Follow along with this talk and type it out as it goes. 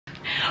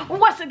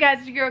What's up, guys?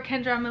 It's your girl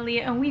Kendra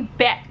Malia, and we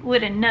back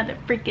with another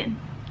freaking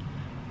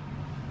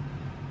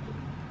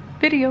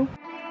video.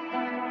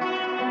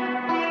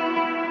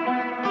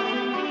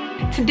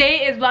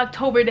 Today is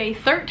Vlogtober day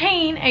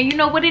 13, and you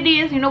know what it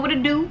is, you know what to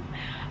do.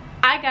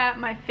 I got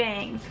my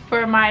fangs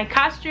for my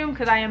costume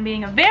because I am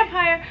being a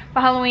vampire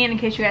for Halloween, in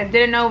case you guys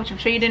didn't know, which I'm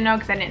sure you didn't know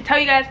because I didn't tell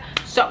you guys.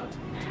 So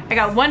I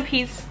got one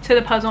piece to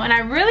the puzzle, and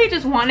I really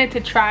just wanted to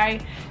try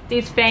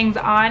these fangs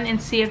on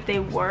and see if they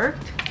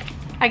worked.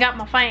 I got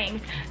my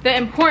fangs, the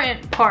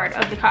important part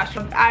of the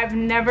costume. I've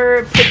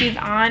never put these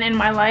on in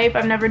my life.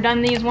 I've never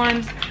done these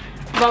ones.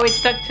 I've always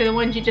stuck to the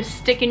ones you just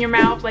stick in your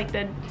mouth, like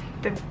the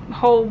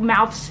whole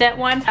mouth set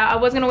one. I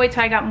was gonna wait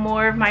till I got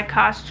more of my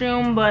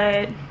costume,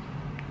 but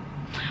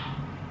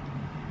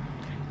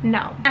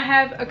no. I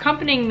have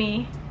accompanying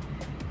me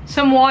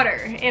some water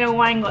in a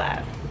wine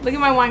glass. Look at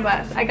my wine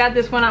glass. I got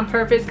this one on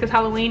purpose because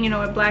Halloween, you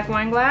know, a black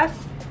wine glass.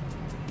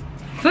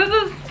 So this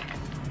is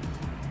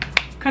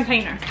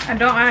container.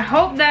 I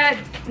hope that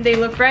they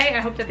look right. I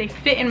hope that they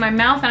fit in my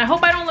mouth, and I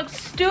hope I don't look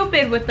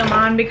stupid with them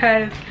on,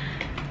 because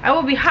I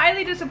will be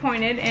highly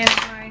disappointed in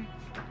my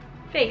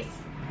face.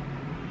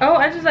 Oh,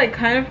 I just like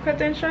kind of cut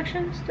the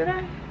instructions, did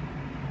I?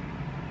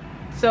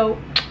 So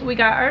we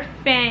got our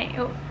fangs.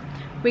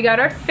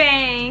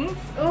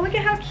 Oh, look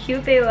at how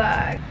cute they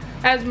look.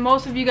 As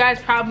most of you guys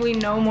probably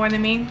know more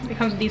than me, it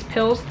comes with these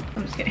pills.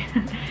 I'm just kidding.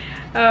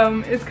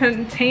 It's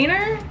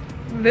container,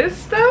 this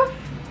stuff,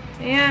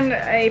 and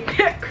a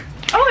pick.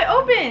 Oh, it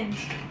opens.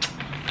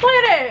 Look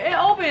at it. It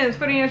opens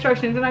for the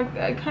instructions, and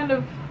I kind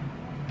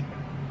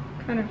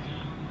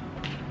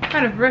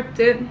of ripped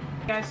it.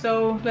 Yeah,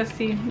 so let's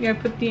see. You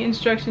gotta put the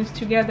instructions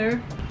together.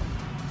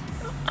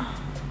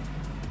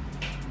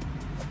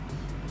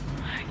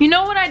 You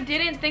know what I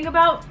didn't think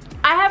about?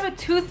 I have a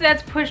tooth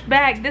that's pushed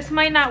back. This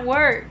might not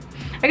work.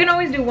 I can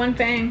always do one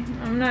fang.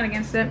 I'm not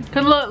against it.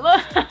 Cause look.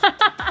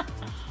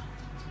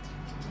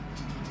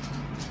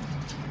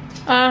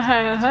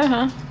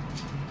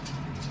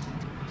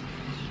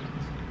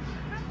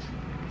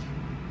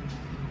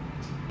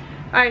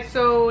 Alright,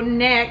 so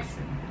next,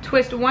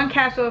 twist one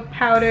capsule of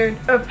powder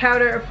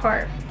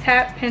apart.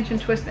 Tap, pinch,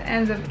 and twist the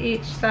ends of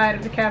each side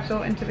of the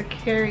capsule into the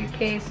carry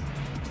case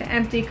to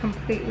empty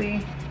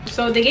completely.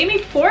 So they gave me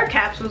 4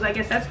 capsules. I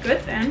guess that's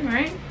good then,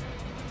 right?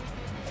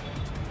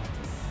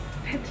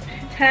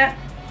 Tap,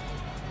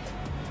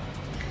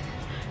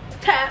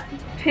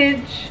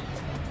 pinch,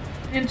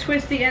 and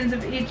twist the ends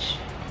of each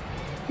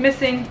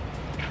missing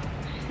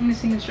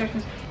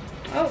instructions.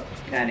 Oh,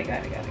 got it.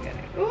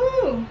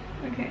 Ooh,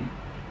 okay.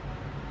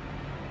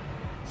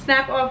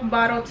 Snap off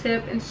bottle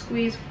tip and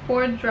squeeze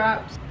 4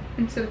 drops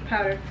into the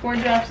powder. 4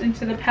 drops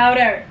into the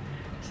powder.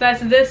 So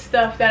that's this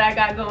stuff that I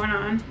got going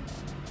on.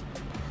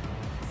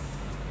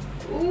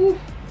 Ooh.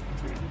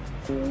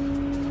 1,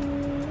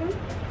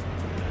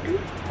 2,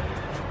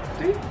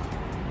 3,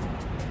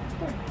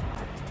 4.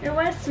 Ew,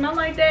 why does it smell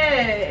like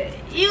that?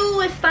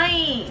 Ew, it's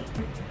stinky.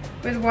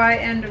 With wide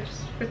end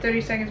for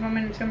 30 seconds, 1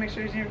 minute until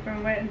mixture is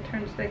uniform wet and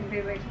turns thick and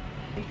be like.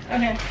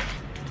 Okay,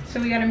 so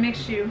we gotta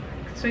mix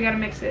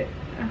it.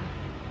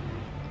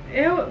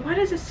 Ew, why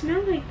does it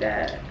smell like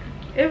that?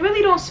 It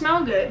really don't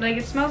smell good. Like,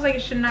 it smells like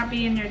it should not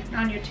be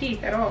on your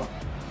teeth at all.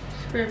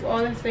 Scrape all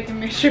the thick and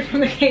mixture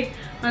from the cake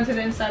onto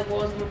the inside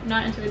walls,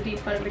 not into the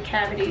deep part of the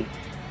cavity.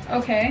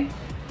 Okay.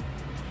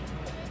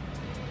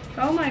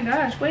 Oh my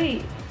gosh,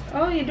 wait.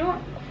 Oh,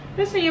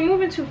 listen, you're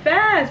moving too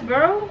fast,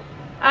 bro.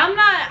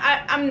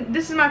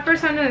 This is my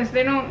first time doing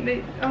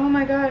this. Oh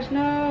my gosh,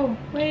 no,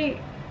 wait.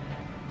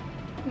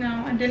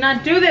 No, I did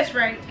not do this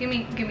right. Give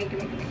me.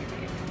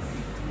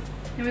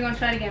 And we're gonna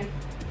try it again.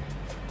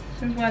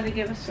 This is why they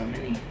give us so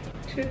many.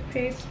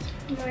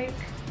 Toothpaste-like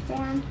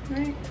form,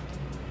 right?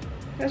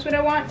 That's what I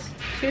want.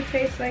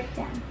 Toothpaste-like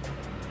form.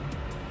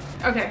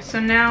 Okay, so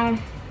now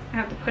I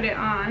have to put it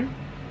on.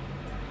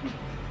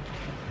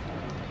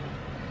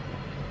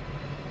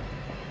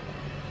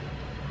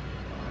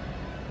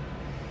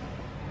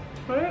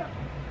 Put it.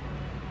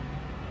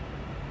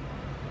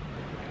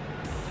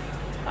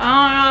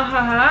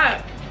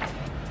 Hot.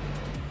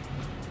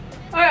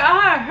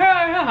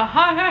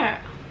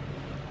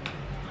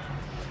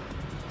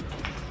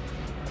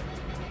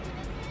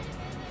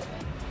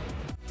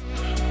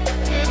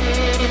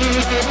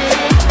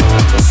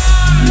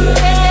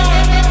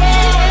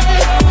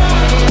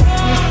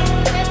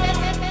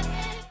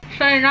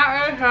 So not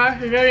really fast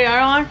to do the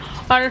other one.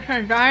 I just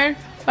started drying,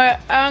 but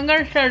I'm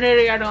gonna start doing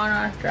the other one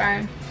when it's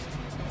drying.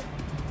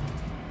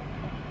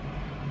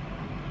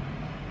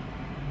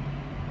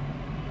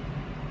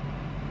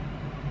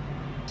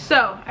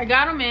 So I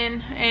got them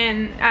in,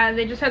 and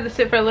they just had to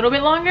sit for a little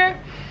bit longer.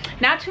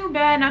 Not too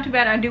bad.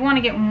 I do want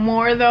to get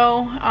more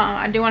though.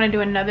 I do want to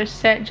do another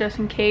set just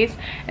in case.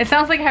 It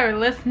sounds like I have a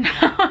list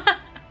now.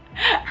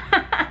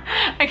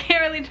 I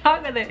can't really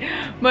talk with it,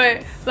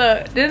 but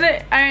look, they're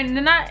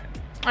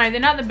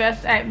not the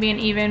best at being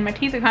even. My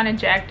teeth are kind of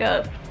jacked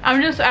up. I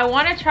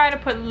want to try to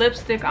put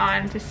lipstick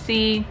on to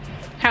see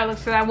how it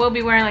looks, because I will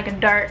be wearing like a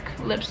dark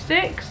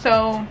lipstick,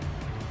 so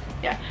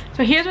Yeah,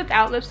 so here's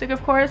without lipstick,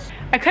 of course.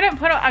 I couldn't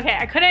put on, okay,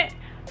 I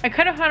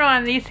couldn't put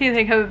on these teeth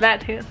because of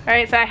that tooth,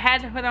 right? So I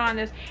had to put on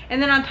this.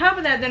 And then on top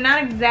of that, they're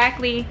not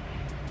exactly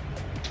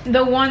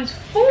the ones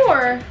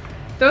for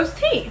those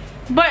teeth,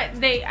 but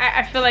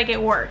I feel like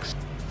it works.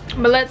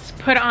 But let's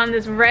put on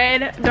this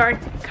red dark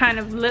kind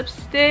of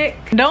lipstick.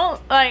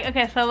 Don't like,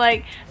 okay, so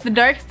like the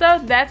dark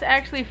stuff, that's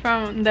actually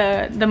from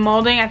the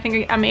molding. I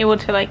think I'm able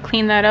to like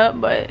clean that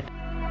up, but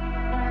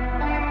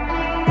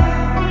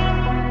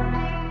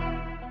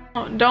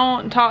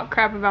don't talk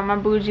crap about my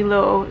bougie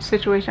little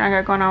situation I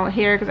got going on with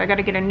here, because I got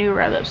to get a new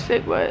red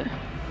lipstick. But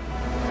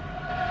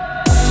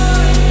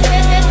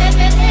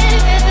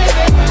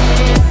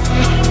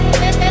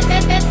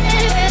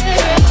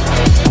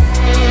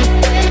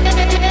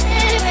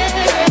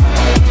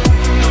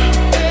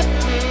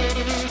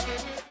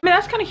I mean,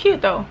 that's kind of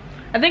cute though.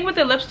 I think with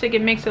the lipstick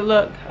it makes it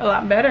look a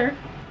lot better.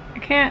 I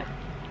can't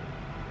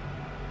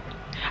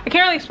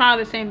really smile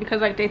the same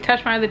because like they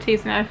touch my other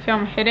teeth and I feel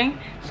I'm hitting,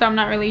 so I'm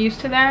not really used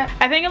to that.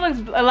 I think it looks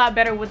a lot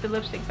better with the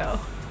lipstick though.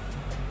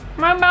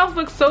 My mouth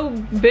looks so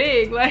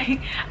big, like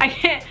I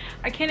can't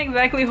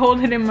exactly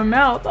hold it in my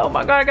mouth. Oh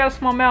my god, I got a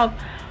small mouth.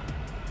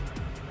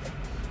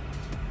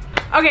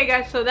 Okay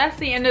guys, so that's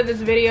the end of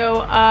this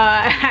video.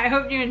 I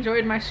hope you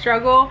enjoyed my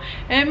struggle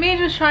and me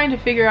just trying to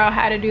figure out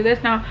how to do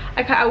this. Now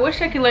I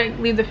wish I could like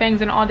leave the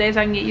fangs in all day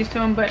so I can get used to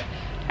them, but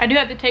I do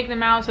have to take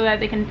them out so that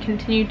they can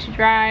continue to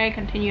dry,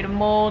 continue to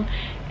mold,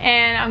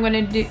 and I'm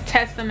going to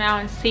test them out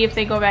and see if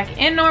they go back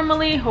in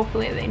normally.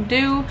 Hopefully they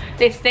do.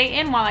 They stay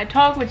in while I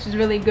talk, which is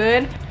really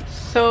good.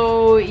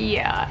 So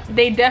yeah,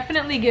 they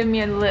definitely give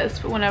me a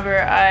lisp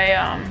whenever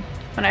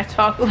when I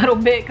talk a little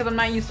bit, because I'm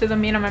not used to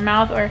them being in my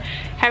mouth or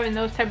having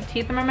those type of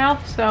teeth in my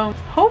mouth. So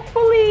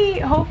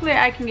hopefully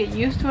I can get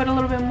used to it a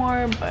little bit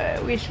more,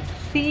 but we should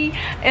see.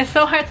 It's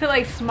so hard to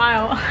like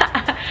smile.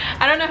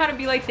 I don't know how to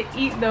be like to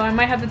eat though. I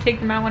might have to take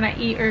them out when I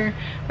eat or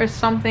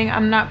something.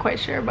 I'm not quite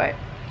sure, but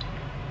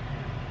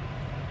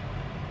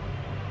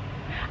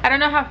I don't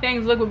know how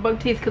fangs look with buck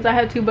teeth because I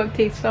have 2 buck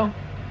teeth, so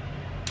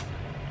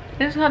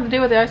this is how to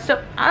deal with it.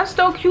 I'm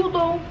still cute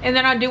though. And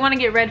then I do want to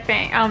get red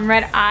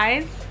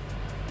eyes.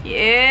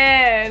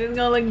 Yeah, this is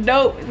gonna look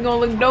dope. It's gonna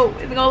look dope.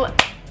 It's gonna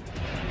look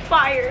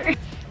fire.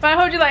 But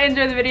I hope you like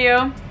enjoyed the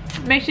video.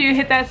 Make sure you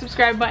hit that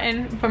subscribe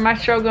button for my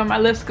struggle and my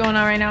list going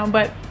on right now.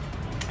 But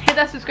hit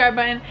that subscribe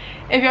button.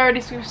 If you're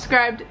already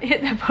subscribed,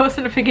 hit that post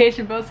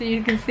notification bell so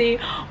you can see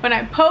when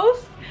I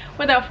post.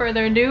 Without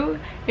further ado,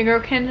 your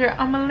girl Kendra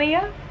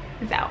Amalia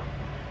is out.